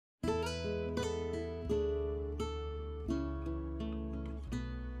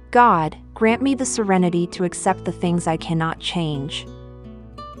God, grant me the serenity to accept the things I cannot change,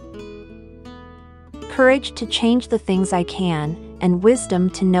 courage to change the things I can, and wisdom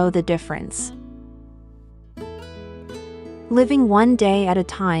to know the difference. Living one day at a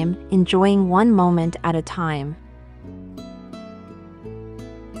time, enjoying one moment at a time.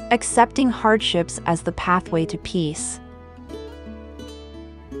 Accepting hardships as the pathway to peace.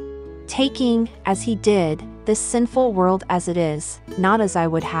 Taking, as he did, this sinful world as it is, not as I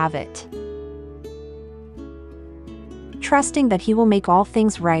would have it. Trusting that he will make all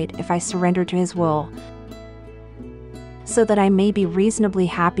things right if I surrender to his will, so that I may be reasonably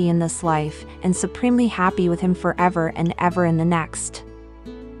happy in this life, and supremely happy with him forever and ever in the next.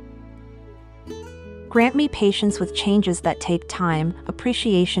 Grant me patience with changes that take time,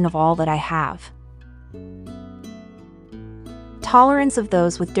 appreciation of all that I have, tolerance of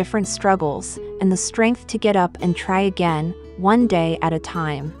those with different struggles, and the strength to get up and try again, one day at a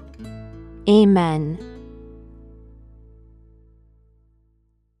time. Amen.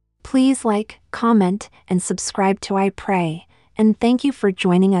 Please like, comment, and subscribe to iPray, and thank you for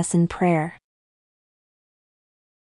joining us in prayer.